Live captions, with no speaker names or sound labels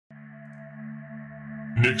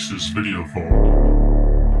Nix's video vault.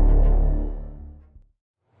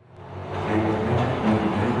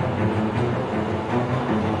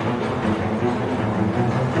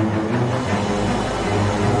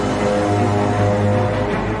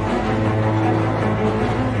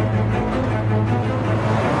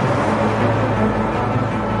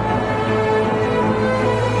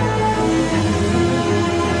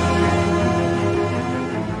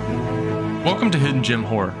 Welcome to Hidden Gem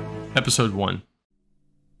Horror, Episode 1.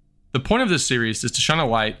 The point of this series is to shine a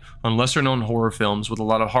light on lesser-known horror films with a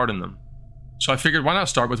lot of heart in them, so I figured why not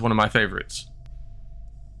start with one of my favorites.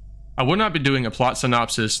 I will not be doing a plot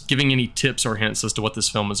synopsis, giving any tips or hints as to what this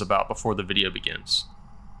film is about before the video begins.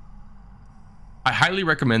 I highly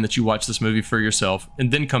recommend that you watch this movie for yourself and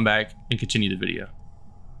then come back and continue the video.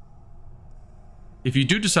 If you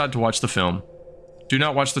do decide to watch the film, do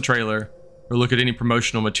not watch the trailer or look at any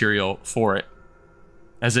promotional material for it,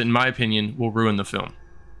 as it, in my opinion, will ruin the film.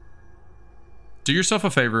 Do yourself a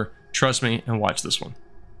favor, trust me, and watch this one.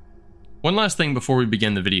 One last thing before we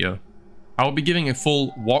begin the video. I will be giving a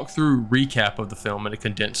full walkthrough recap of the film in a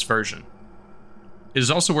condensed version. It is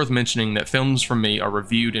also worth mentioning that films from me are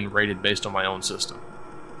reviewed and rated based on my own system.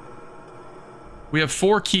 We have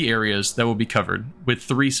 4 key areas that will be covered, with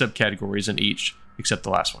 3 subcategories in each, except the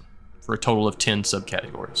last one, for a total of 10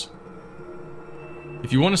 subcategories.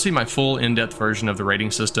 If you want to see my full in-depth version of the rating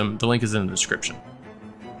system, the link is in the description.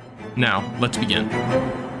 Now, let's begin.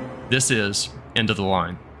 This is End of the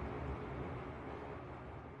Line.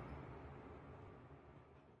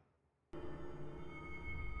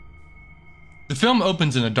 The film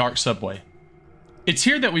opens in a dark subway. It's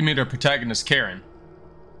here that we meet our protagonist, Karen.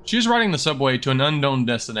 She is riding the subway to an unknown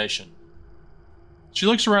destination. She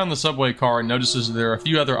looks around the subway car and notices there are a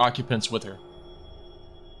few other occupants with her.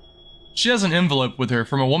 She has an envelope with her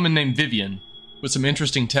from a woman named Vivian, with some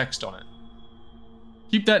interesting text on it.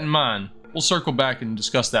 Keep that in mind, we'll circle back and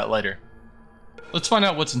discuss that later. Let's find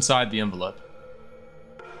out what's inside the envelope.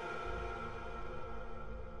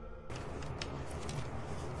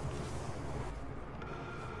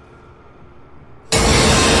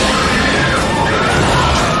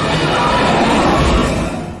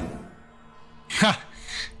 Ha!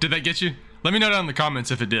 Did that get you? Let me know down in the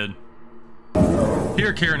comments if it did.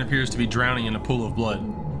 Here Karen appears to be drowning in a pool of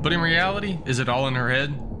blood, but in reality, is it all in her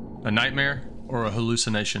head? A nightmare? Or a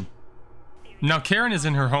hallucination? Now Karen is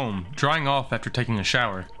in her home, drying off after taking a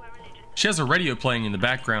shower. She has a radio playing in the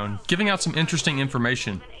background, giving out some interesting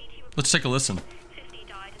information. Let's take a listen. 50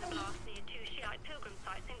 died in the blast near 2 Shiite pilgrim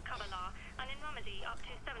sites in Kabbalah, and in Ramadi up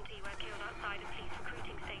to 70 were killed outside a police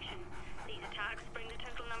recruiting station. These attacks bring the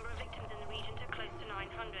total number of victims in the region to close to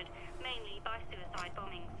 900, mainly by suicide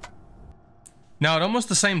bombings. Now at almost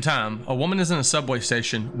the same time, a woman is in a subway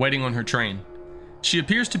station waiting on her train. She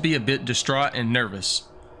appears to be a bit distraught and nervous.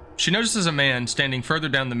 She notices a man standing further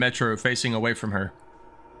down the metro facing away from her.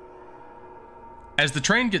 As the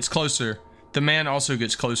train gets closer, the man also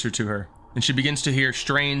gets closer to her, and she begins to hear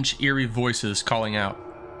strange, eerie voices calling out.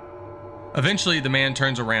 Eventually, the man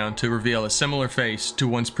turns around to reveal a similar face to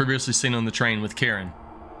one's previously seen on the train with Karen.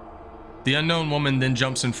 The unknown woman then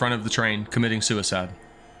jumps in front of the train, committing suicide.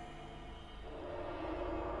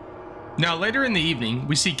 Now later in the evening,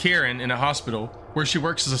 we see Karen in a hospital where she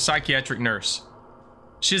works as a psychiatric nurse.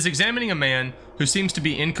 She is examining a man who seems to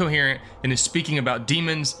be incoherent and is speaking about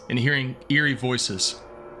demons and hearing eerie voices.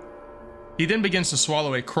 He then begins to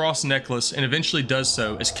swallow a cross necklace and eventually does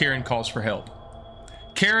so as Karen calls for help.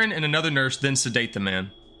 Karen and another nurse then sedate the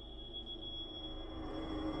man.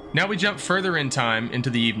 Now we jump further in time into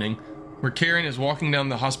the evening, where Karen is walking down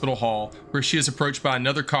the hospital hall where she is approached by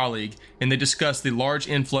another colleague and they discuss the large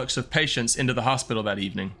influx of patients into the hospital that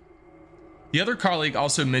evening. The other colleague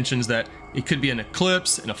also mentions that it could be an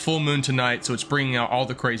eclipse and a full moon tonight, so it's bringing out all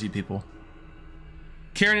the crazy people.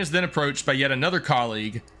 Karen is then approached by yet another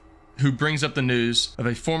colleague who brings up the news of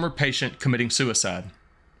a former patient committing suicide.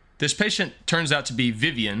 This patient turns out to be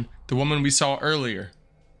Vivian, the woman we saw earlier.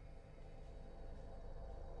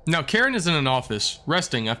 Now Karen is in an office,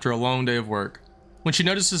 resting after a long day of work, when she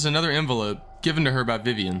notices another envelope given to her by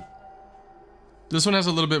Vivian. This one has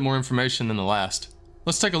a little bit more information than the last.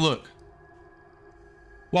 Let's take a look.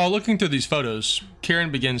 While looking through these photos, Karen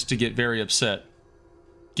begins to get very upset,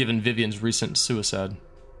 given Vivian's recent suicide.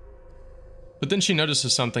 But then she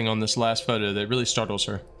notices something on this last photo that really startles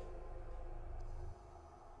her.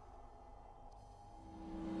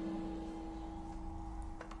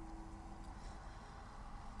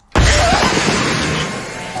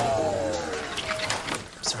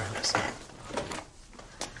 Sorry, miss.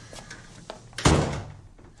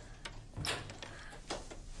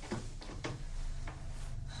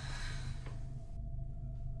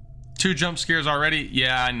 2 jump scares already?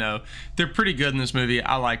 Yeah, I know. They're pretty good in this movie.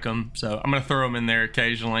 I like them, so I'm going to throw them in there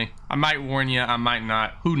occasionally. I might warn you, I might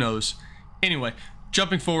not. Who knows? Anyway,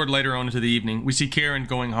 jumping forward later on into the evening, we see Karen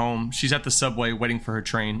going home. She's at the subway waiting for her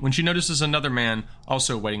train when she notices another man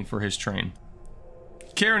also waiting for his train.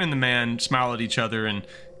 Karen and the man smile at each other and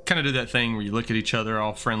kind of do that thing where you look at each other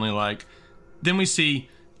all friendly like. Then we see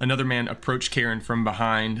another man approach Karen from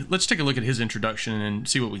behind. Let's take a look at his introduction and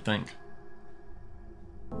see what we think.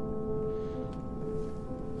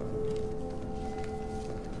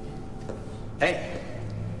 Hey.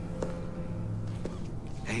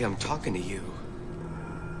 Hey, I'm talking to you.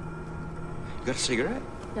 You got a cigarette?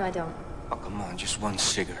 No, I don't. Oh, come on, just one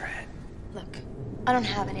cigarette. Look, I don't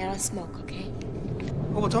have any. I don't smoke, okay?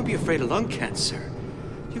 Oh, well, don't be afraid of lung cancer.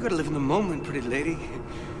 You gotta live in the moment, pretty lady.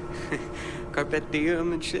 Carpe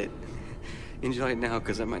diem and shit. Enjoy it now,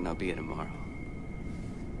 because I might not be here tomorrow.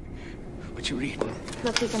 What you reading?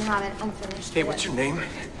 Look, you can have it. I'm finished. Hey, what's your name?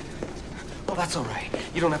 Oh, that's all right.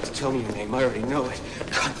 You don't have to tell me your name. I already know it.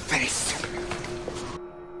 Cunt face.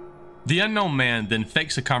 The unknown man then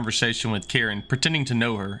fakes a conversation with Karen, pretending to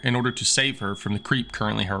know her in order to save her from the creep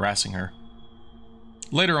currently harassing her.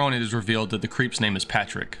 Later on, it is revealed that the creep's name is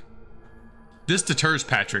Patrick. This deters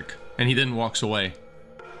Patrick, and he then walks away.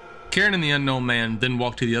 Karen and the unknown man then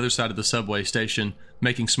walk to the other side of the subway station,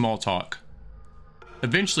 making small talk.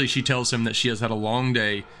 Eventually, she tells him that she has had a long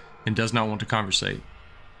day and does not want to conversate.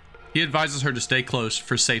 He advises her to stay close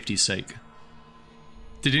for safety's sake.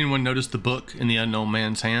 Did anyone notice the book in the unknown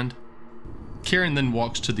man's hand? Karen then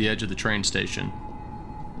walks to the edge of the train station.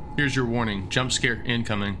 Here's your warning, jump scare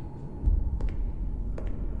incoming.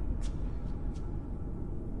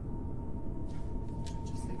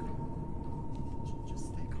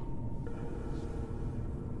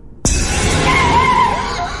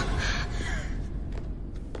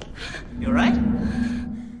 You alright?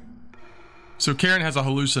 So Karen has a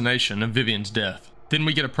hallucination of Vivian's death. Then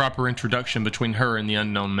we get a proper introduction between her and the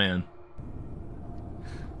unknown man.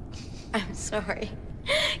 I'm sorry,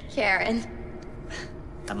 Karen.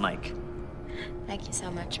 I'm Mike. Thank you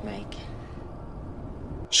so much, Mike.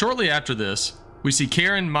 Shortly after this, we see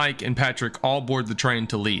Karen, Mike, and Patrick all board the train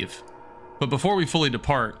to leave. But before we fully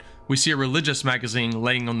depart, we see a religious magazine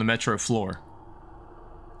laying on the metro floor.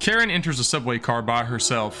 Karen enters a subway car by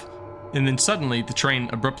herself, and then suddenly the train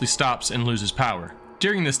abruptly stops and loses power.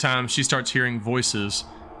 During this time, she starts hearing voices,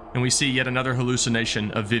 and we see yet another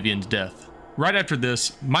hallucination of Vivian's death. Right after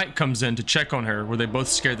this, Mike comes in to check on her, where they both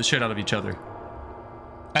scare the shit out of each other.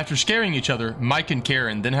 After scaring each other, Mike and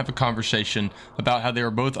Karen then have a conversation about how they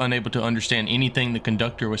were both unable to understand anything the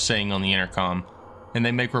conductor was saying on the intercom, and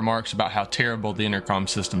they make remarks about how terrible the intercom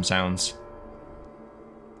system sounds.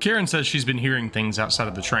 Karen says she's been hearing things outside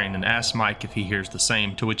of the train and asks Mike if he hears the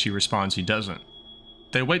same, to which he responds he doesn't.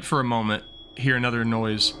 They wait for a moment, hear another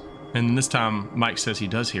noise, and this time Mike says he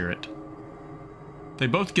does hear it. They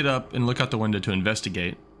both get up and look out the window to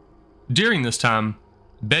investigate. During this time,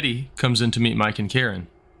 Betty comes in to meet Mike and Karen.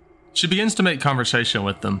 She begins to make conversation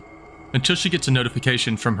with them, until she gets a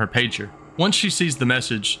notification from her pager. Once she sees the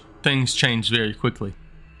message, things change very quickly.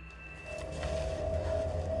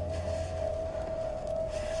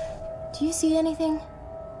 Do you see anything?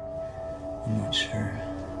 I'm not sure.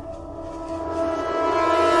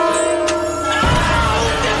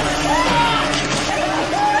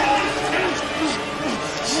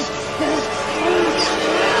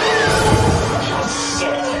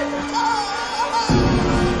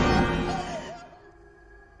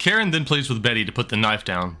 Karen then pleads with Betty to put the knife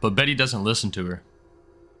down, but Betty doesn't listen to her.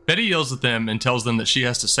 Betty yells at them and tells them that she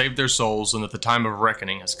has to save their souls and that the time of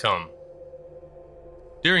reckoning has come.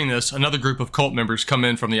 During this, another group of cult members come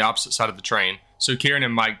in from the opposite side of the train, so Karen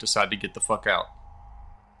and Mike decide to get the fuck out.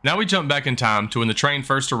 Now we jump back in time to when the train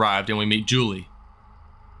first arrived and we meet Julie.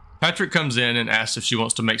 Patrick comes in and asks if she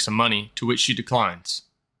wants to make some money, to which she declines.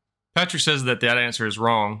 Patrick says that answer is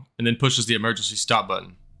wrong, and then pushes the emergency stop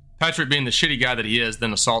button. Patrick, being the shitty guy that he is,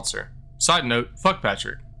 then assaults her. Side note, fuck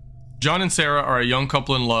Patrick. John and Sarah are a young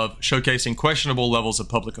couple in love, showcasing questionable levels of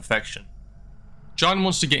public affection. John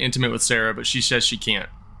wants to get intimate with Sarah, but she says she can't.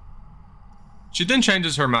 She then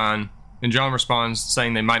changes her mind, and John responds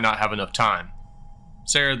saying they might not have enough time.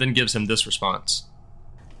 Sarah then gives him this response.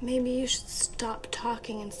 Maybe you should stop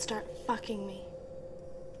talking and start fucking me.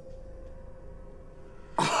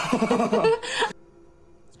 The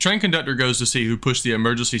train conductor goes to see who pushed the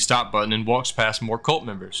emergency stop button and walks past more cult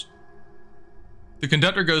members. The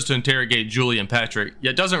conductor goes to interrogate Julie and Patrick,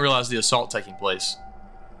 yet doesn't realize the assault taking place.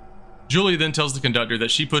 Julie then tells the conductor that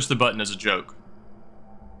she pushed the button as a joke.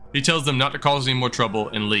 He tells them not to cause any more trouble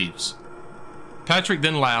and leaves. Patrick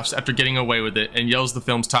then laughs after getting away with it and yells the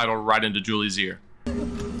film's title right into Julie's ear.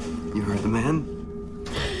 You heard the man?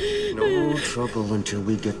 No trouble until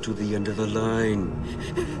we get to the end of the line.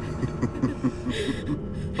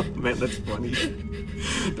 Oh, man, that's funny.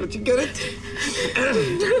 Don't you get it?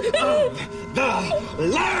 The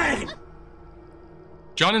line!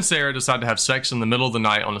 John and Sarah decide to have sex in the middle of the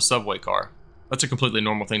night on a subway car. That's a completely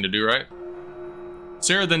normal thing to do, right?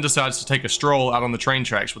 Sarah then decides to take a stroll out on the train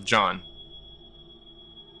tracks with John.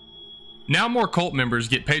 Now more cult members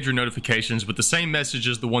get pager notifications with the same message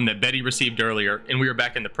as the one that Betty received earlier, and we are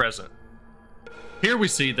back in the present. Here we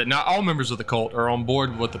see that not all members of the cult are on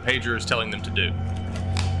board with what the pager is telling them to do.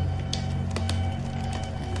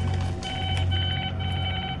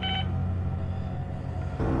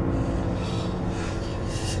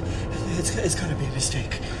 It's gotta be a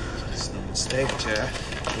mistake. It's no mistake, Jack.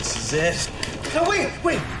 This is it. No, wait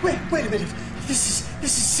a minute. This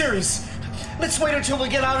is serious. Let's wait until we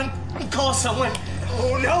get out and call someone.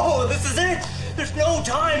 Oh no, this is it. There's no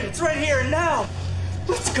time. It's right here and now.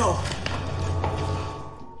 Let's go.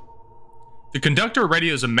 The conductor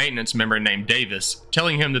radios a maintenance member named Davis,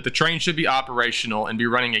 telling him that the train should be operational and be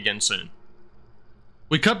running again soon.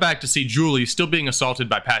 We cut back to see Julie still being assaulted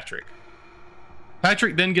by Patrick.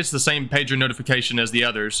 Patrick then gets the same pager notification as the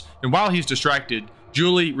others, and while he's distracted,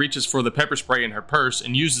 Julie reaches for the pepper spray in her purse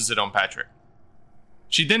and uses it on Patrick.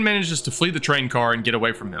 She then manages to flee the train car and get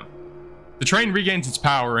away from him. The train regains its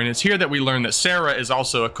power, and it's here that we learn that Sarah is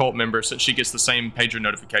also a cult member since she gets the same pager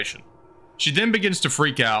notification. She then begins to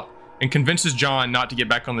freak out and convinces John not to get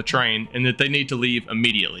back on the train and that they need to leave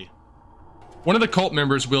immediately. One of the cult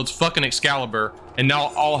members wields fucking Excalibur, and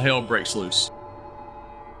now all hell breaks loose.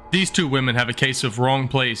 These two women have a case of wrong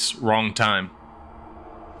place, wrong time.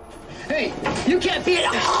 Hey, you can't be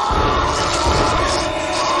it.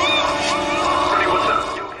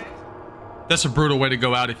 That's a brutal way to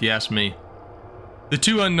go out if you ask me. The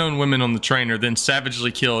two unknown women on the train are then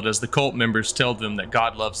savagely killed as the cult members tell them that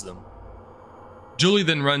God loves them. Julie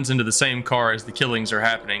then runs into the same car as the killings are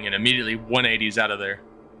happening and immediately 180s out of there.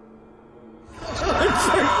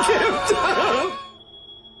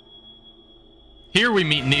 Here we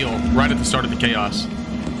meet Neil right at the start of the chaos.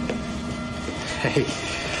 Hey,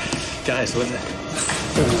 guys, what the...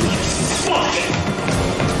 Fuck!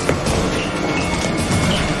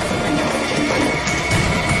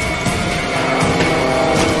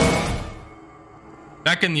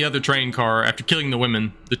 Back in the other train car, after killing the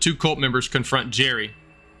women, the two cult members confront Jerry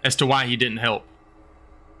as to why he didn't help.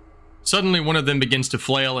 Suddenly, one of them begins to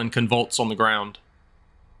flail and convulse on the ground.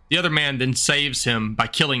 The other man then saves him by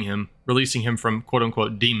killing him, releasing him from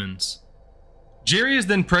quote-unquote demons. Jerry is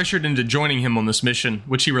then pressured into joining him on this mission,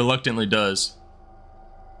 which he reluctantly does.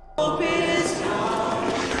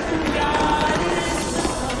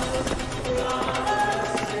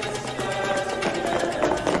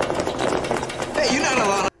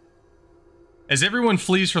 As everyone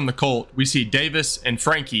flees from the cult, we see Davis and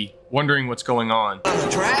Frankie wondering what's going on. On the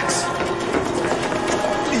tracks?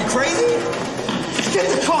 Are you crazy? Get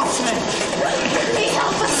the cops, man! Let me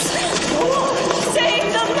help us!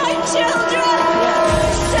 Save them, my children!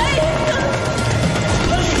 Save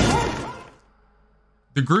them!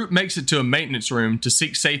 The group makes it to a maintenance room to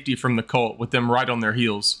seek safety from the cult with them right on their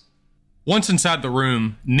heels. Once inside the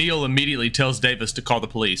room, Neil immediately tells Davis to call the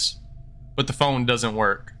police, but the phone doesn't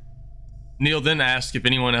work. Neil then asks if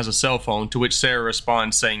anyone has a cell phone, to which Sarah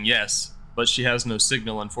responds saying yes, but she has no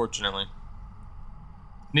signal, unfortunately.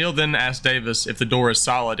 Neil then asks Davis if the door is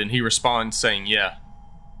solid, and he responds saying yeah.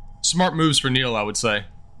 Smart moves for Neil, I would say.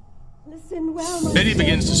 Listen well, my Betty son.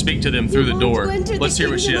 begins to speak to them through the door. Let's hear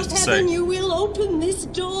what she has to say. You will open this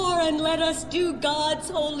door and let us do God's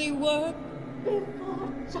holy work before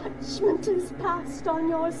judgment is passed on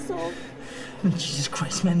your soul. Jesus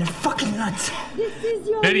Christ, man, they're fucking nuts. This is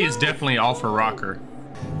your Betty is life. definitely off her rocker.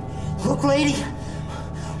 Look, lady,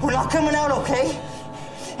 we're not coming out, okay?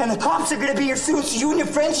 And the cops are gonna be here soon, so you and your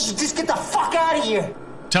friends should just get the fuck out of here.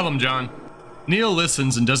 Tell him, John. Neil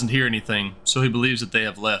listens and doesn't hear anything, so he believes that they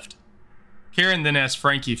have left. Karen then asks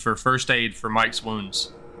Frankie for first aid for Mike's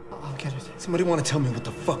wounds. I'll get it. Somebody want to tell me what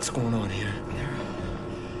the fuck's going on here?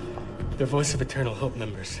 They're Voice of Eternal Hope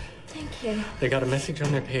members. Thank you. They got a message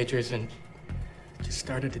on their pagers and just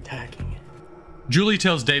started attacking. Julie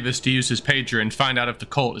tells Davis to use his pager and find out if the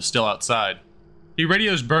cult is still outside. He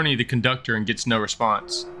radios Bernie, the conductor, and gets no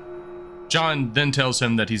response. John then tells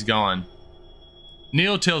him that he's gone.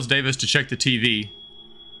 Neil tells Davis to check the TV,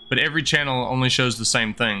 but every channel only shows the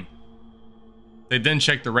same thing. They then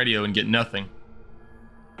check the radio and get nothing.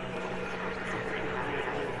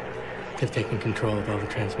 They've taken control of all the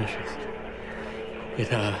transmissions.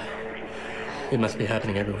 It must be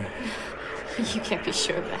happening everywhere. You can't be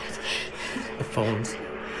sure of that. The phones,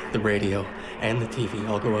 the radio, and the TV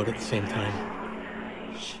all go out at the same time.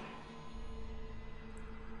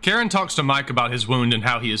 Karen talks to Mike about his wound and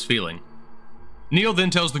how he is feeling. Neil then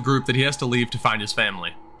tells the group that he has to leave to find his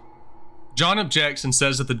family. John objects and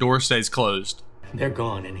says that the door stays closed. They're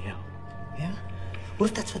gone anyhow. Yeah? What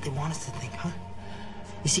if that's what they want us to think, huh?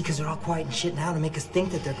 You see, because they're all quiet and shit now to make us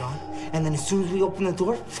think that they're gone. And then as soon as we open the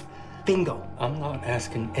door, bingo. I'm not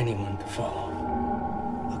asking anyone to follow.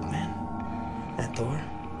 Look, man, that door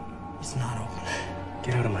is not open.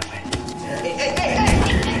 Get out of my way.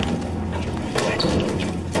 Hey!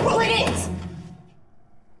 Well, it is!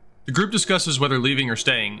 The group discusses whether leaving or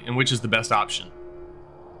staying and which is the best option.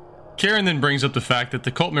 Karen then brings up the fact that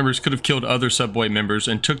the cult members could have killed other subway members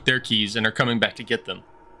and took their keys and are coming back to get them.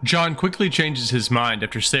 John quickly changes his mind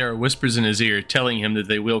after Sarah whispers in his ear telling him that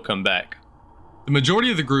they will come back. The majority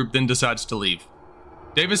of the group then decides to leave.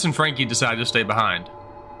 Davis and Frankie decide to stay behind.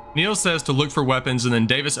 Neil says to look for weapons and then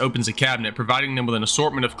Davis opens a cabinet providing them with an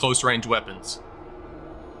assortment of close-range weapons.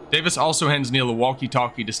 Davis also hands Neil a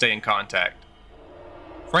walkie-talkie to stay in contact.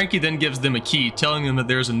 Frankie then gives them a key, telling them that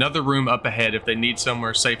there is another room up ahead if they need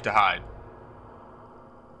somewhere safe to hide.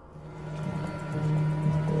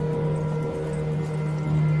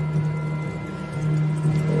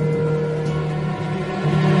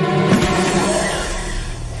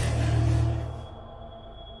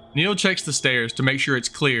 Neil checks the stairs to make sure it's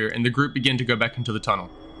clear, and the group begin to go back into the tunnel.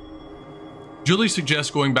 Julie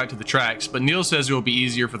suggests going back to the tracks, but Neil says it will be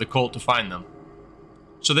easier for the cult to find them.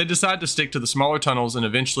 So they decide to stick to the smaller tunnels, and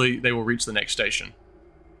eventually they will reach the next station.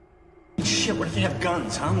 Shit, what if they have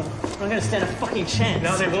guns, huh? We're not gonna stand a fucking chance.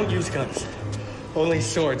 No, they won't use guns. Only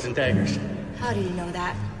swords and daggers. How do you know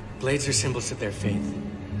that? Blades are symbols of their faith.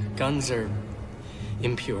 Guns are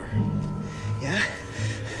impure. Yeah?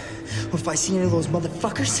 Well, if I see any of those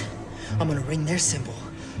motherfuckers, I'm gonna ring their symbol.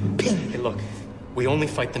 Ping! Hey, look, we only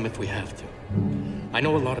fight them if we have to. I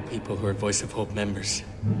know a lot of people who are Voice of Hope members.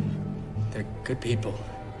 They're good people.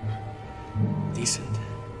 Decent.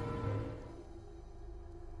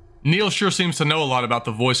 Neil sure seems to know a lot about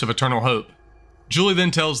the Voice of Eternal Hope. Julie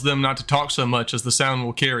then tells them not to talk so much as the sound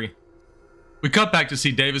will carry. We cut back to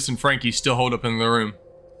see Davis and Frankie still holed up in the room.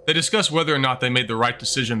 They discuss whether or not they made the right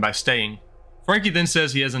decision by staying. Frankie then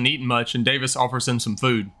says he hasn't eaten much and Davis offers him some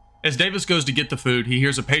food. As Davis goes to get the food, he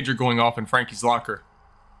hears a pager going off in Frankie's locker.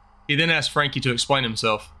 He then asks Frankie to explain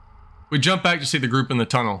himself. We jump back to see the group in the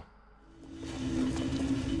tunnel.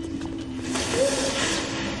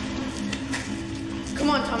 Come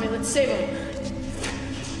on, Tommy, let's save him.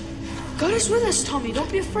 God is with us, Tommy.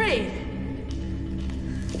 Don't be afraid.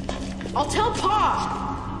 I'll tell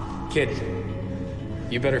Pa. Kid,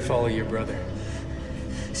 you better follow your brother.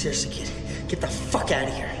 Seriously, kid, get the fuck out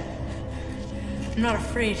of here. I'm not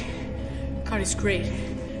afraid. God is great.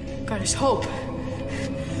 God is hope.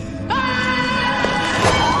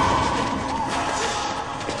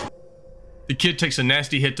 The kid takes a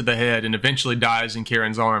nasty hit to the head and eventually dies in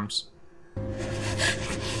Karen's arms.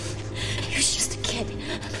 He was just a kid.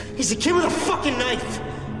 He's a kid with a fucking knife.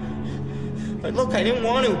 Like, look, I didn't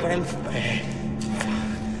want to, but I'm...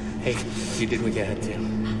 Hey, you did what you had to.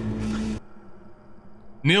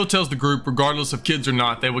 Neil tells the group regardless of kids or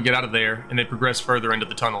not, they will get out of there, and they progress further into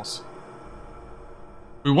the tunnels.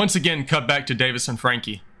 We once again cut back to Davis and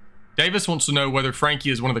Frankie. Davis wants to know whether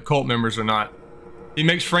Frankie is one of the cult members or not. He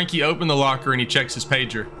makes Frankie open the locker and he checks his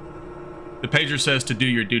pager. The pager says to do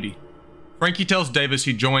your duty. Frankie tells Davis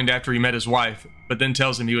he joined after he met his wife, but then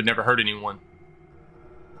tells him he would never hurt anyone.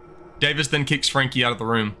 Davis then kicks Frankie out of the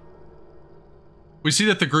room. We see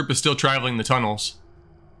that the group is still traveling the tunnels.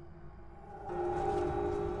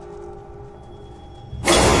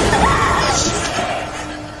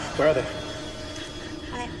 Where are they?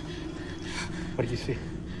 I What did you see?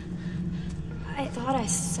 thought I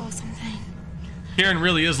saw something. Karen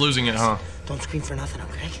really is losing it, huh? Don't scream for nothing,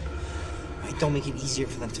 okay? Right, don't make it easier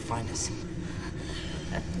for them to find us.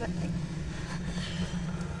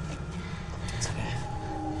 It's okay.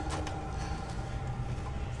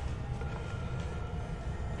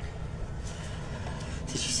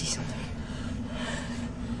 Did you see something?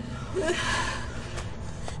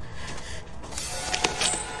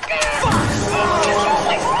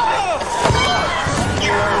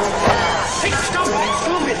 Hey, stop it!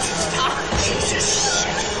 Stop it! Stop! Jesus!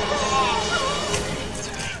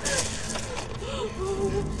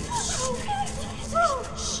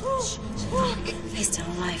 He's still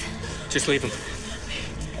alive. Just leave him.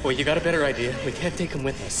 Well, you got a better idea. We can't take him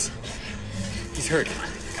with us. He's hurt.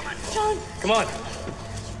 Come on. John. Come on.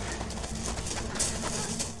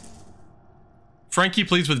 Frankie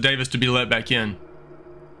pleads with Davis to be let back in.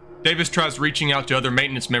 Davis tries reaching out to other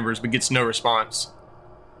maintenance members but gets no response.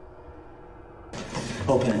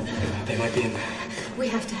 Open it. They might be in there. We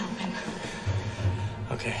have to help him.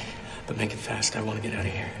 Okay, but make it fast. I want to get out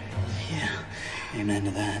of here. Yeah, amen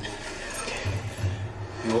to that. Okay.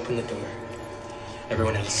 You open the door.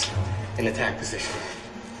 Everyone else, in attack position.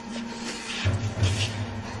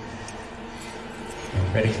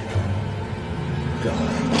 Ready? Go.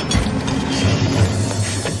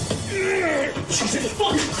 Jesus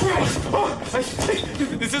fucking Christ!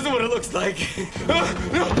 This isn't what it looks like.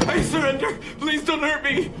 No, I surrender. Please don't hurt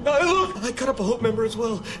me. Look, I cut up a Hope member as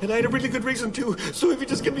well, and I had a really good reason to. So if you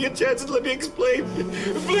just give me a chance and let me explain.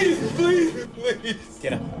 Please.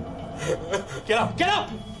 Get up. Get up. Get up!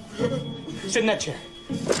 Sit in that chair.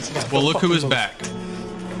 Well, look who is back.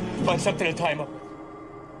 Find something to tie him up.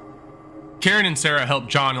 Karen and Sarah help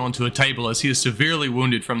John onto a table as he is severely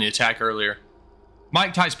wounded from the attack earlier.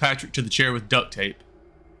 Mike ties Patrick to the chair with duct tape.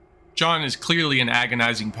 John is clearly in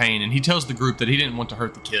agonizing pain, and he tells the group that he didn't want to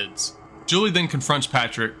hurt the kids. Julie then confronts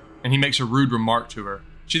Patrick, and he makes a rude remark to her.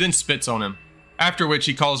 She then spits on him, after which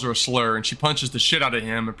he calls her a slur, and she punches the shit out of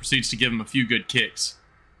him and proceeds to give him a few good kicks.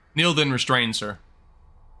 Neil then restrains her.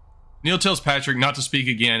 Neil tells Patrick not to speak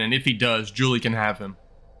again, and if he does, Julie can have him.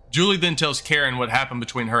 Julie then tells Karen what happened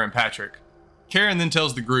between her and Patrick. Karen then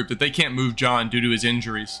tells the group that they can't move John due to his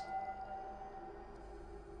injuries.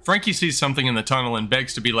 Frankie sees something in the tunnel and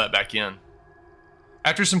begs to be let back in.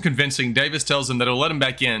 After some convincing, Davis tells him that he'll let him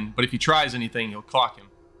back in, but if he tries anything, he'll clock him.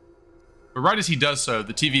 But right as he does so,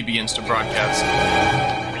 the TV begins to broadcast.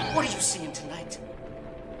 What are you seeing tonight?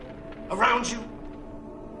 Around you?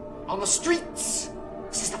 On the streets?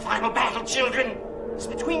 This is the final battle, children. It's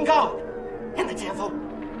between God and the devil.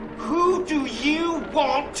 Who do you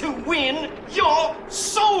want to win your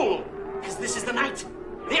soul? Because this is the night.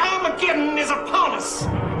 The Armageddon is upon us.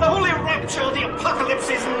 The holy rapture of the apocalypse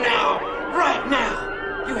is now. Right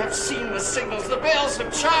now. You have seen the signals. The bells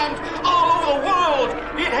have chimed all over the world.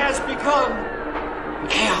 It has begun.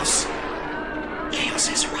 Chaos. Chaos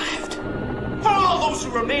has arrived. For all those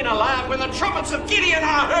who remain alive when the trumpets of Gideon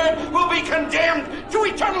are heard will be condemned to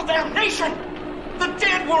eternal damnation. The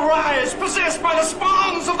dead will rise, possessed by the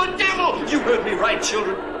spawns of the devil. You heard me right,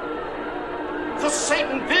 children. For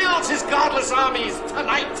Satan builds his godless armies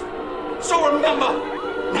tonight. So remember,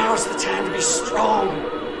 now's the time to be strong.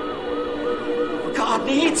 For God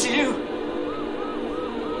needs you.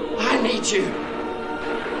 I need you.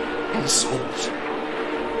 And the souls.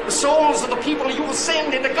 The souls of the people you will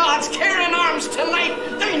send into God's caring arms tonight.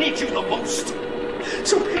 They need you the most.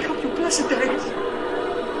 So pick up your blessed days.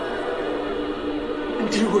 And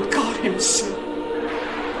do what God himself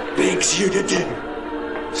begs you to do.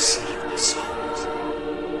 Save the souls.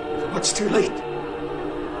 It's too late.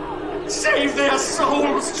 Save their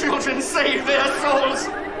souls, children. Save their souls.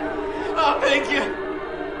 I beg you.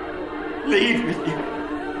 Lead with you.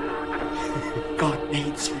 God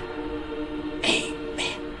needs you.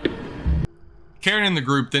 Amen. Karen and the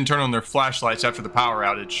group then turn on their flashlights after the power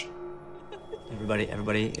outage.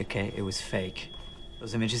 Everybody, okay, it was fake.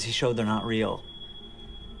 Those images he showed, they're not real.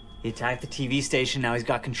 He attacked the TV station, now he's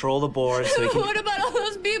got control of the board, so he can... What about all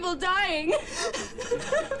those people dying?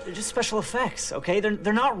 They're just special effects, okay?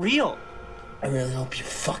 They're not real. I really hope you're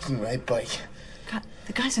fucking right, Mike. God,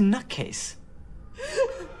 the guy's a nutcase.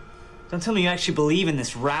 Don't tell me you actually believe in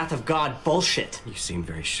this wrath of God bullshit. You seem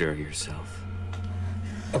very sure of yourself.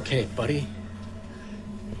 Okay, buddy.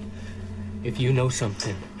 If you know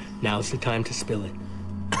something, now's the time to spill it.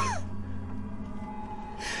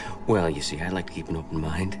 Well, you see, I like to keep an open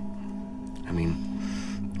mind. I mean,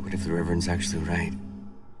 what if the Reverend's actually right?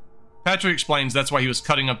 Patrick explains that's why he was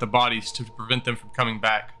cutting up the bodies to prevent them from coming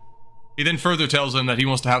back. He then further tells them that he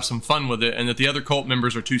wants to have some fun with it and that the other cult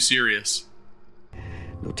members are too serious.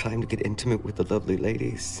 No time to get intimate with the lovely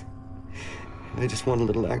ladies. I just want a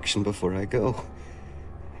little action before I go.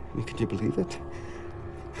 I mean, can you believe it?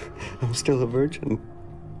 I'm still a virgin.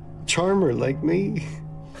 Charmer like me.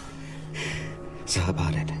 So how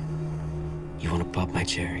about it? You want to pop my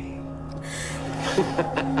cherry?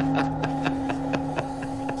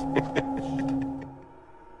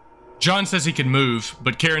 John says he can move,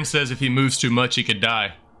 but Karen says if he moves too much, he could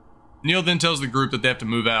die. Neil then tells the group that they have to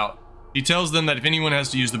move out. He tells them that if anyone has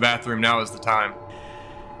to use the bathroom, now is the time.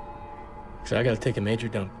 So I gotta take a major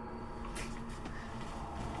dump.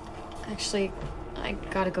 Actually, I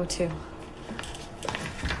gotta go too.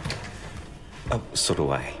 Oh, so do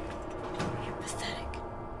I. You're pathetic.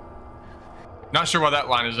 Not sure why that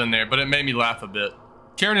line is in there, but it made me laugh a bit.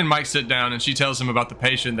 Karen and Mike sit down and she tells him about the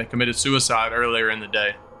patient that committed suicide earlier in the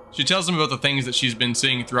day. She tells him about the things that she's been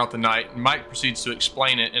seeing throughout the night, and Mike proceeds to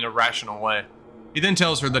explain it in a rational way. He then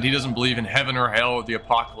tells her that he doesn't believe in heaven or hell or the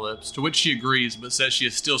apocalypse, to which she agrees but says she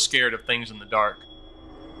is still scared of things in the dark.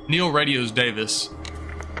 Neil radios Davis.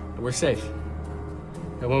 We're safe.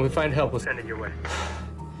 And when we find help, we'll send it your way.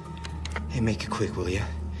 Hey, make it quick, will you?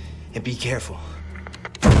 And be careful.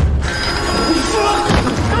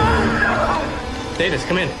 Davis,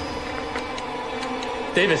 come in.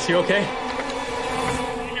 Davis, you okay?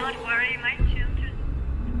 Do not worry, my children.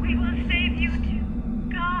 We will save you too.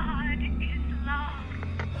 God is love.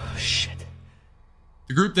 Oh, shit.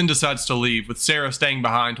 The group then decides to leave, with Sarah staying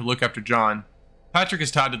behind to look after John. Patrick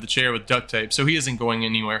is tied to the chair with duct tape, so he isn't going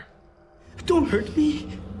anywhere. Don't hurt me.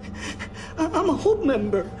 I'm a Hope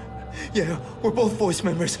member. Yeah, we're both voice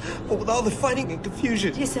members, but with all the fighting and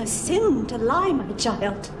confusion. It is a sin to lie, my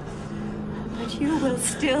child. But you will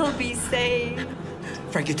still be saved.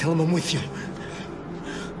 Frankie, tell him I'm with you.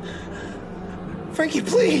 Frankie,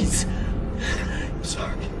 please! I'm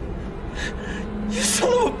sorry. You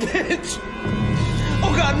son of a bitch!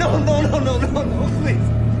 Oh God, no, please.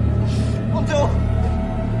 Oh, don't.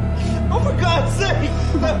 Oh, for God's sake!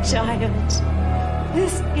 My child,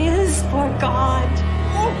 this is for God.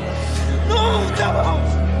 Oh, no!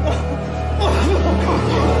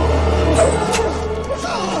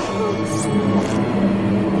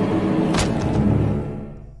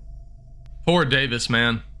 Poor Davis,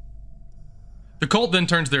 man. The cult then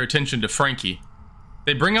turns their attention to Frankie.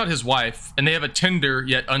 They bring out his wife, and they have a tender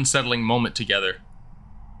yet unsettling moment together.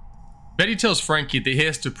 Betty tells Frankie that he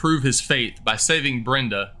has to prove his faith by saving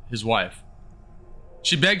Brenda, his wife.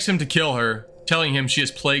 She begs him to kill her, telling him she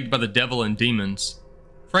is plagued by the devil and demons.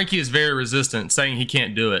 Frankie is very resistant, saying he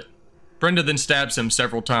can't do it. Brenda then stabs him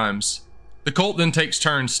several times. The cult then takes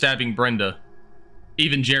turns stabbing Brenda.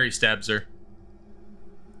 Even Jerry stabs her.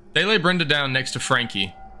 They lay Brenda down next to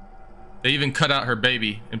Frankie. They even cut out her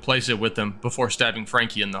baby and place it with them before stabbing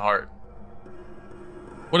Frankie in the heart.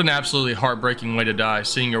 What an absolutely heartbreaking way to die,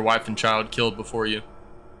 seeing your wife and child killed before you.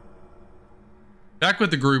 Back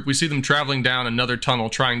with the group, we see them traveling down another tunnel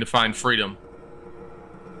trying to find freedom.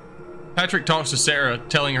 Patrick talks to Sarah,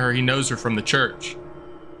 telling her he knows her from the church.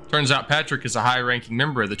 Turns out Patrick is a high-ranking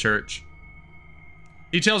member of the church.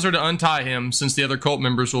 He tells her to untie him since the other cult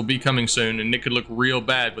members will be coming soon and it could look real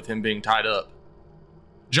bad with him being tied up.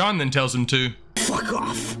 John then tells him to fuck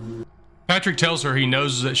off. Patrick tells her he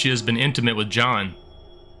knows that she has been intimate with John.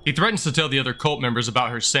 He threatens to tell the other cult members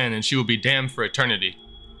about her sin and she will be damned for eternity.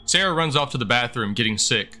 Sarah runs off to the bathroom, getting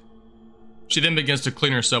sick. She then begins to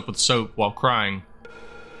clean herself with soap while crying.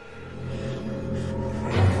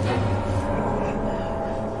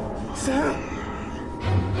 Sarah!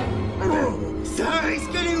 Sarah, he's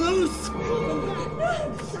getting loose!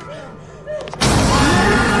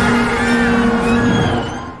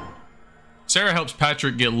 Sarah helps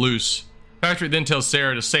Patrick get loose. Patrick then tells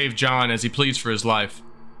Sarah to save John as he pleads for his life.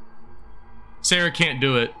 Sarah can't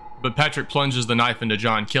do it, but Patrick plunges the knife into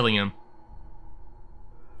John, killing him.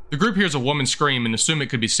 The group hears a woman scream and assume it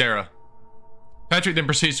could be Sarah. Patrick then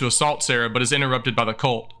proceeds to assault Sarah, but is interrupted by the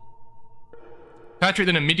cult. Patrick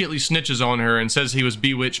then immediately snitches on her and says he was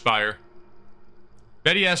bewitched by her.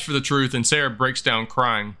 Betty asks for the truth and Sarah breaks down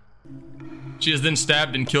crying. She is then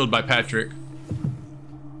stabbed and killed by Patrick.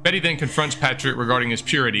 Betty then confronts Patrick regarding his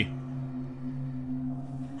purity.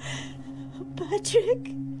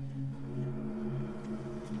 Patrick?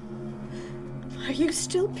 Are you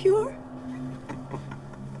still pure?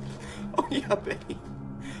 Oh yeah, Betty.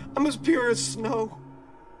 I'm as pure as snow.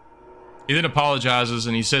 He then apologizes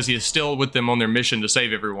and he says he is still with them on their mission to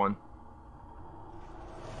save everyone.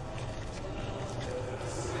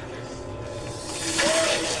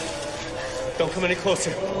 Don't come any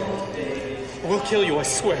closer. We'll kill you, I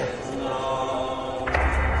swear.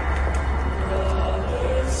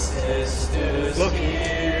 Look,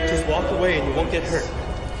 just walk away and you won't get hurt.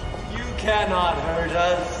 You cannot hurt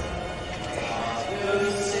us.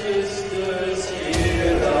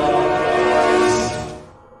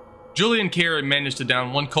 Julie and Karen manage to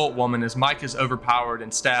down one cult woman as Mike is overpowered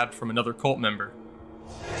and stabbed from another cult member.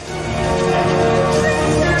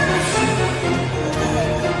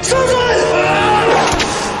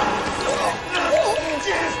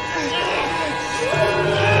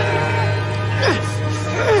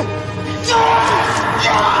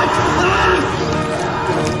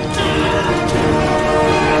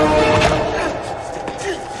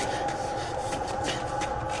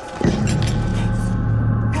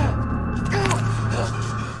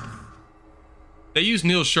 They use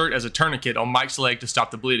Neil's shirt as a tourniquet on Mike's leg to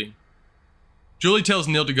stop the bleeding. Julie tells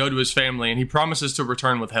Neil to go to his family and he promises to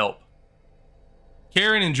return with help.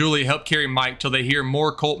 Karen and Julie help carry Mike till they hear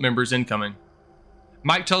more cult members incoming.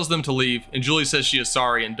 Mike tells them to leave, and Julie says she is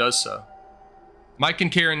sorry and does so. Mike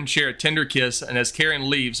and Karen share a tender kiss, and as Karen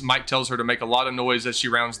leaves, Mike tells her to make a lot of noise as she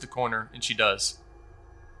rounds the corner, and she does.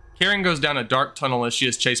 Karen goes down a dark tunnel as she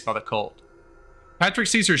is chased by the cult. Patrick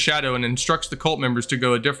sees her shadow and instructs the cult members to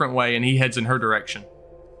go a different way, and he heads in her direction.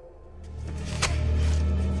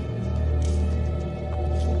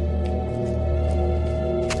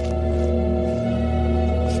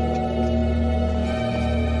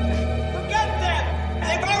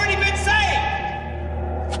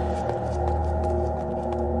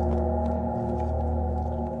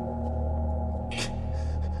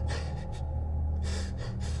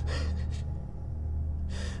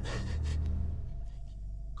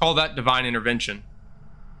 Call that divine intervention.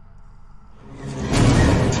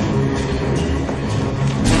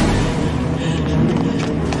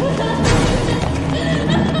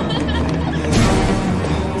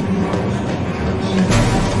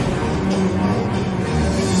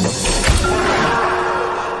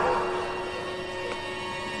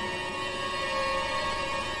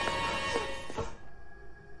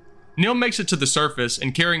 Neil makes it to the surface,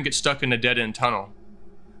 and Karen gets stuck in a dead-end tunnel.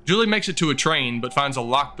 Julie makes it to a train, but finds a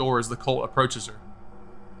locked door as the cult approaches her.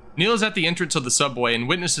 Neil is at the entrance of the subway and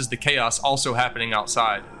witnesses the chaos also happening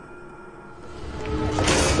outside.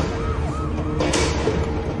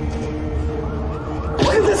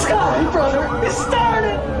 Look at the sky, brother! It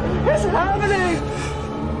started! It's happening!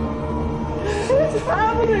 It's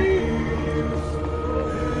happening!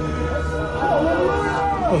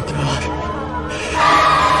 Oh, God.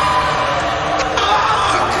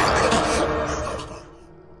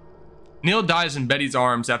 Neil dies in Betty's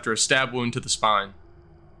arms after a stab wound to the spine.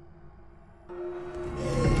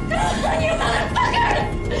 You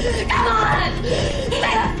motherfuckers! Come on! Stay the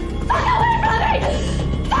fuck away from me!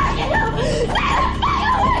 Fuck you! Stay the fuck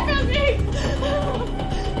away from me!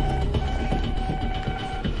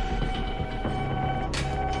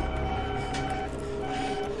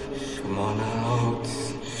 Come on out.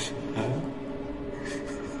 Huh?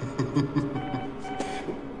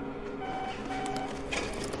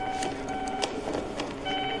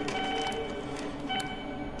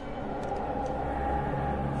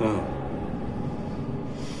 Oh.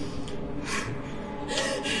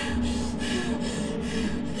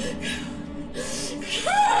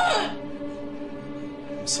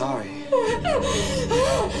 I'm sorry.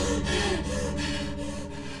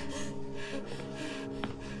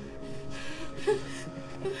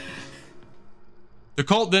 The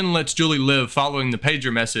cult then lets Julie live following the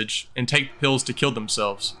pager message and take pills to kill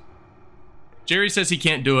themselves. Jerry says he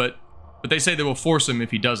can't do it, but they say they will force him if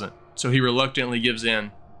he doesn't, so he reluctantly gives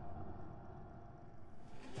in.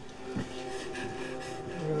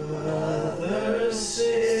 Brothers,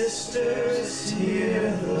 sisters,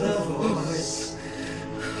 hear the voice.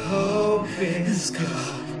 Hope is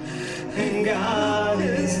God, and God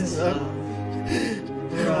is love.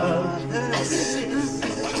 Brothers, sisters.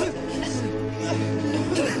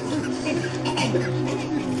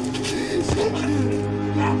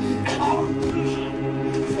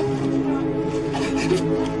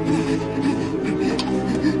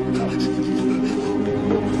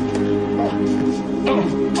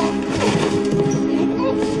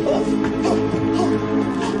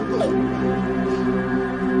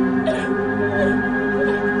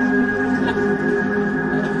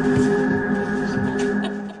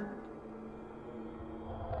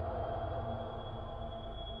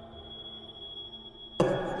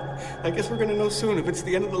 I guess we're gonna know soon if it's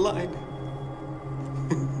the end of the line.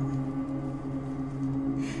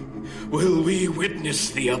 Will we witness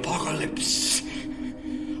the apocalypse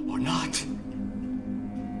or not?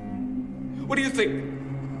 What do you think?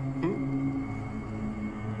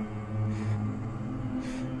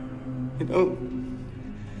 You know,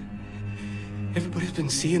 everybody's been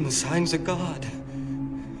seeing the signs of God.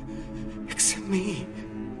 Except me.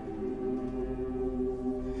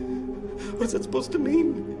 What is that supposed to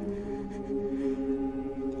mean?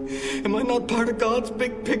 Am I not part of God's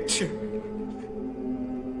big picture?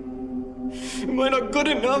 Am I not good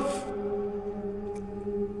enough?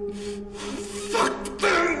 Fuck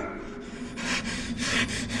them!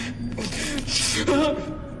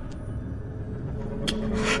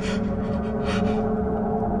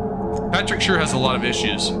 Patrick sure has a lot of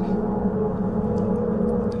issues.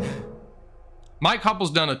 Mike hopples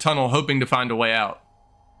down a tunnel hoping to find a way out.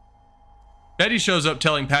 Betty shows up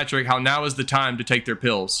telling Patrick how now is the time to take their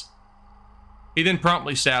pills. He then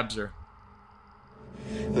promptly stabs her.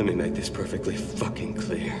 Let me make this perfectly fucking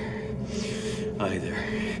clear. Either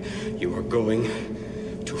you are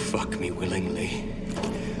going to fuck me willingly,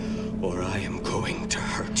 or I am going to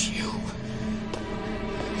hurt you.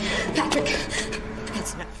 Patrick,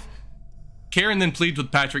 that's enough. Karen then pleads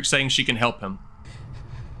with Patrick, saying she can help him.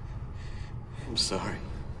 I'm sorry.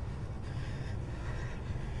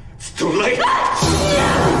 It's too late!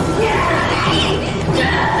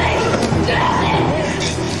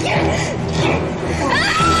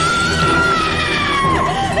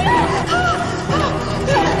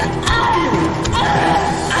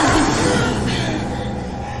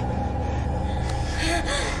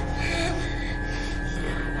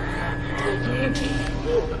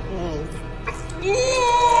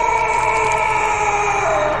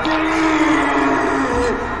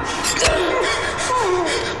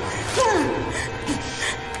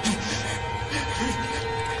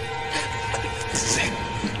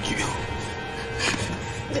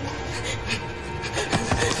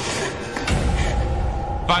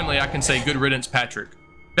 Finally, I can say good riddance, Patrick.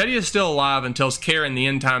 Betty is still alive and tells Karen the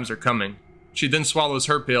end times are coming. She then swallows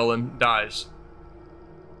her pill and dies.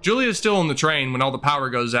 Julia is still on the train when all the power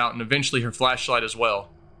goes out and eventually her flashlight as well.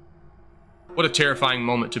 What a terrifying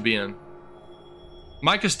moment to be in.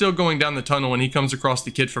 Mike is still going down the tunnel when he comes across the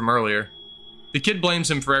kid from earlier. The kid blames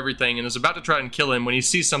him for everything and is about to try and kill him when he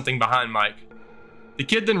sees something behind Mike. The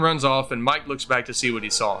kid then runs off and Mike looks back to see what he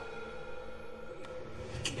saw.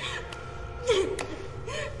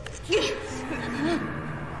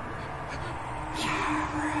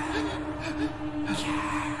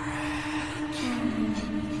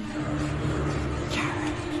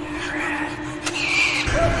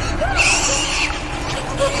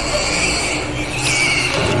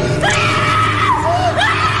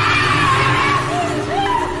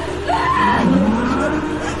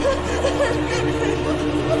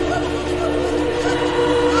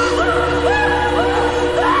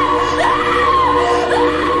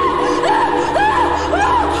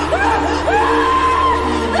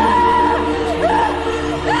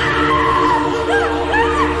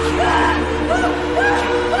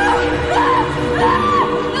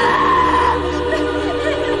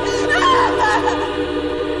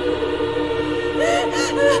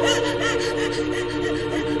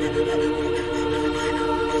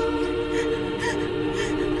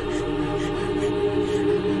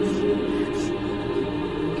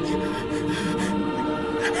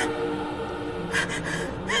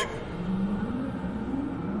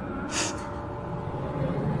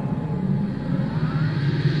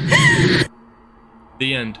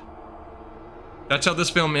 The end. That's how this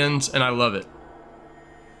film ends, and I love it.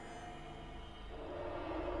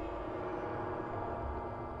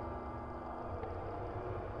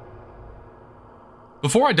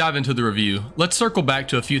 Before I dive into the review, let's circle back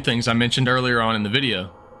to a few things I mentioned earlier on in the video.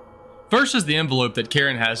 First is the envelope that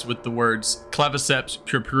Karen has with the words Claviceps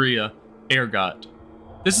purpurea ergot.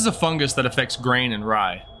 This is a fungus that affects grain and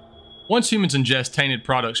rye. Once humans ingest tainted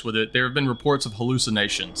products with it, there have been reports of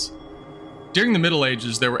hallucinations. During the Middle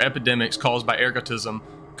Ages, there were epidemics caused by ergotism,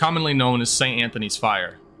 commonly known as St. Anthony's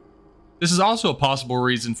Fire. This is also a possible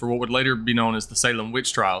reason for what would later be known as the Salem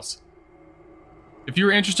witch trials. If you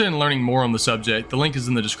are interested in learning more on the subject, the link is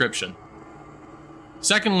in the description.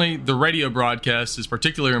 Secondly, the radio broadcast is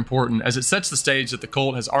particularly important as it sets the stage that the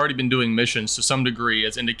cult has already been doing missions to some degree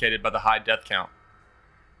as indicated by the high death count.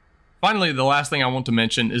 Finally, the last thing I want to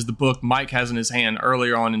mention is the book Mike has in his hand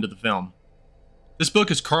earlier on into the film. This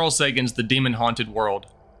book is Carl Sagan's The Demon-Haunted World.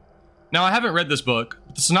 Now, I haven't read this book,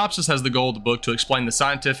 but the synopsis has the goal of the book to explain the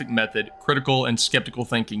scientific method, critical and skeptical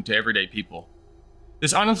thinking to everyday people.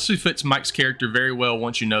 This honestly fits Mike's character very well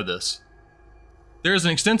once you know this. There is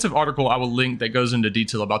an extensive article I will link that goes into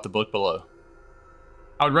detail about the book below.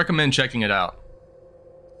 I would recommend checking it out.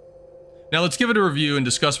 Now let's give it a review and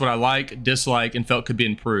discuss what I like, dislike, and felt could be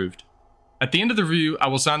improved. At the end of the review, I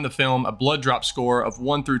will assign the film a blood drop score of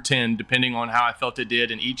 1 through 10 depending on how I felt it did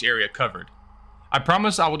in each area covered. I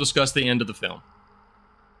promise I will discuss the end of the film.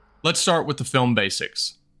 Let's start with the film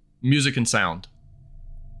basics. Music and sound.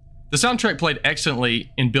 The soundtrack played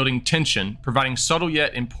excellently in building tension, providing subtle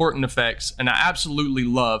yet important effects, and I absolutely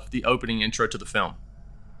love the opening intro to the film.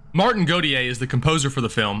 Martin Gaudier is the composer for the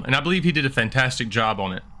film, and I believe he did a fantastic job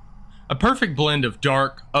on it. A perfect blend of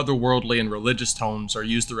dark, otherworldly, and religious tones are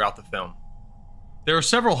used throughout the film. There are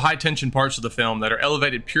several high-tension parts of the film that are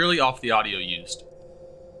elevated purely off the audio used.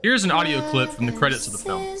 Here's an audio clip from the credits of the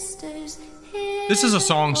film. This is a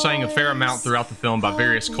song sang a fair amount throughout the film by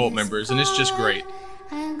various cult members, and it's just great.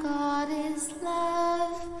 And God is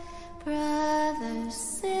love, brothers,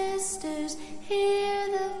 sisters, hear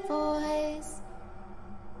the voice.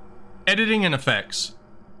 Editing and effects.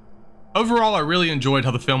 Overall, I really enjoyed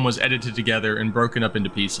how the film was edited together and broken up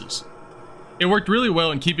into pieces. It worked really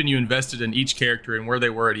well in keeping you invested in each character and where they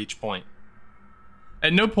were at each point.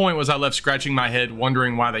 At no point was I left scratching my head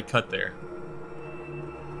wondering why they cut there.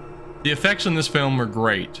 The effects in this film were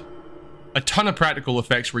great. A ton of practical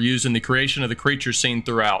effects were used in the creation of the creatures seen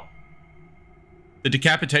throughout. The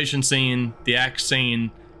decapitation scene, the axe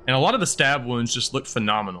scene, and a lot of the stab wounds just looked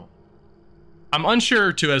phenomenal. I'm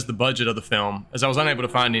unsure too as the budget of the film, as I was unable to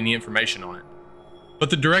find any information on it. But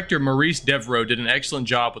the director Maurice Devereaux did an excellent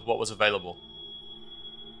job with what was available.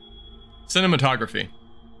 Cinematography.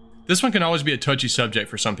 This one can always be a touchy subject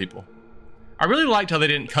for some people. I really liked how they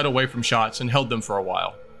didn't cut away from shots and held them for a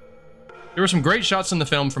while. There were some great shots in the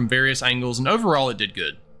film from various angles, and overall it did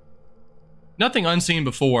good. Nothing unseen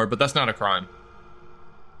before, but that's not a crime.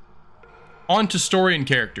 On to story and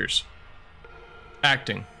characters.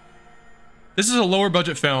 Acting. This is a lower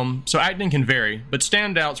budget film, so acting can vary, but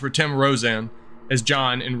standouts were Tim Rozan as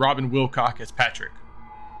John and Robin Wilcock as Patrick.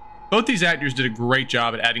 Both these actors did a great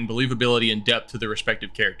job at adding believability and depth to their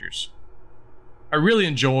respective characters. I really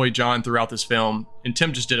enjoyed John throughout this film, and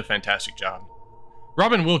Tim just did a fantastic job.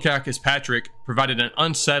 Robin Wilcock as Patrick provided an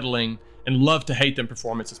unsettling and love-to-hate-them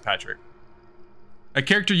performance as Patrick. A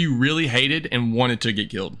character you really hated and wanted to get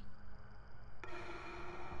killed.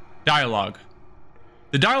 Dialogue.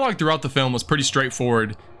 The dialogue throughout the film was pretty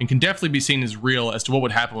straightforward and can definitely be seen as real as to what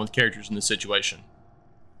would happen with characters in this situation.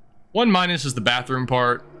 One minus is the bathroom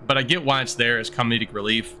part, but I get why it's there as comedic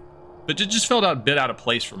relief, but it just felt a bit out of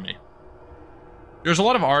place for me. There's a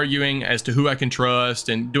lot of arguing as to who I can trust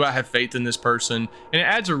and do I have faith in this person, and it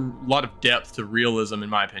adds a lot of depth to realism in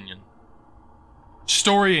my opinion.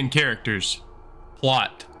 Story and characters.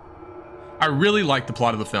 Plot. I really like the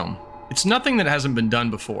plot of the film. It's nothing that hasn't been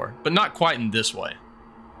done before, but not quite in this way.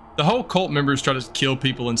 The whole cult members try to kill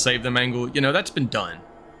people and save them angle, that's been done.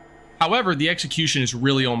 However, the execution is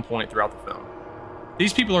really on point throughout the film.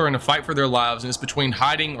 These people are in a fight for their lives and it's between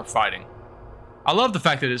hiding or fighting. I love the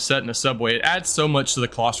fact that it's set in a subway. It adds so much to the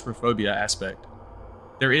claustrophobia aspect.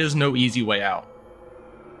 There is no easy way out.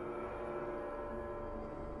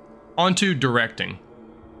 On to directing.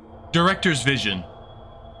 Director's vision.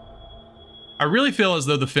 I really feel as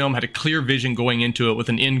though the film had a clear vision going into it with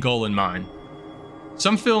an end goal in mind.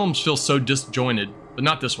 Some films feel so disjointed, but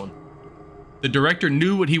not this one. The director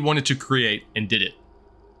knew what he wanted to create and did it.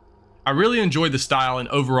 I really enjoyed the style and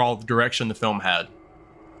overall direction the film had.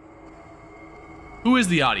 Who is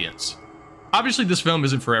the audience? Obviously this film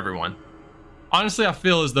isn't for everyone. Honestly, I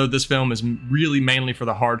feel as though this film is really mainly for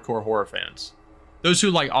the hardcore horror fans. Those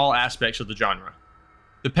who like all aspects of the genre.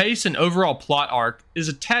 The pace and overall plot arc is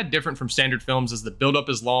a tad different from standard films as the build-up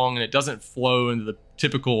is long and it doesn't flow into the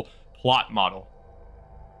typical plot model.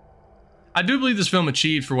 I do believe this film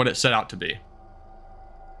achieved for what it set out to be.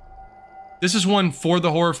 This is one for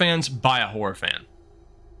the horror fans by a horror fan.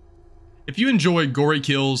 If you enjoy gory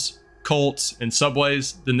kills, cults, and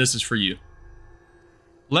subways, then this is for you.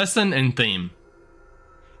 Lesson and theme.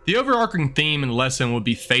 The overarching theme and lesson would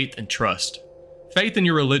be faith and trust. Faith in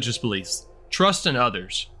your religious beliefs, trust in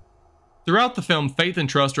others. Throughout the film, faith and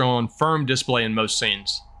trust are on firm display in most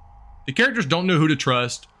scenes. The characters don't know who to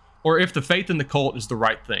trust, or if the faith in the cult is the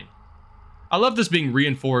right thing. I love this being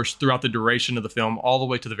reinforced throughout the duration of the film all the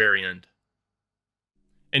way to the very end.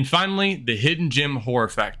 And finally, the hidden gem horror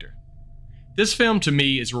factor. This film to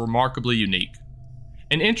me is remarkably unique.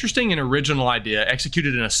 An interesting and original idea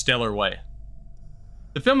executed in a stellar way.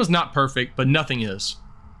 The film is not perfect, but nothing is.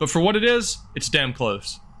 But for what it is, it's damn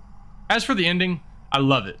close. As for the ending, I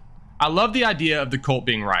love it. I love the idea of the cult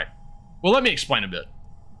being right. Well, let me explain a bit.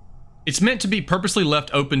 It's meant to be purposely left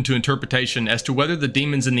open to interpretation as to whether the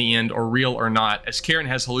demons in the end are real or not, as Karen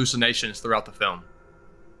has hallucinations throughout the film.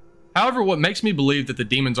 However, what makes me believe that the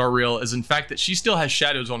demons are real is in fact that she still has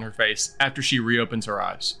shadows on her face after she reopens her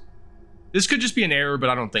eyes. This could just be an error, but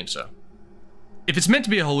I don't think so. If it's meant to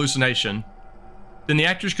be a hallucination, then the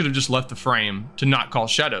actors could have just left the frame to not cause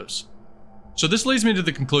shadows. So this leads me to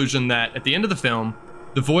the conclusion that at the end of the film,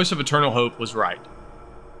 the voice of Eternal Hope was right.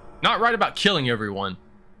 Not right about killing everyone,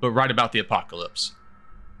 but right about the apocalypse.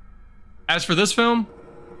 As for this film,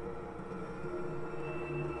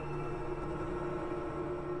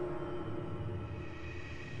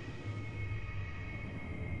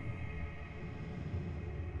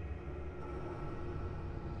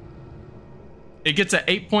 it gets an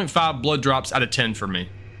 8.5 blood drops out of 10 for me.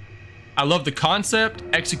 I love the concept,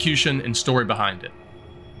 execution, and story behind it.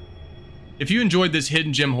 If you enjoyed this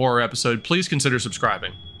hidden gem horror episode, please consider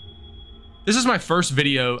subscribing. This is my first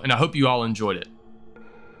video, and I hope you all enjoyed it.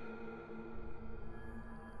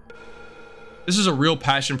 This is a real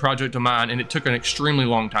passion project of mine, and it took an extremely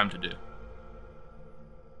long time to do.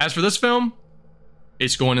 As for this film,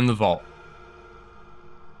 it's going in the vault.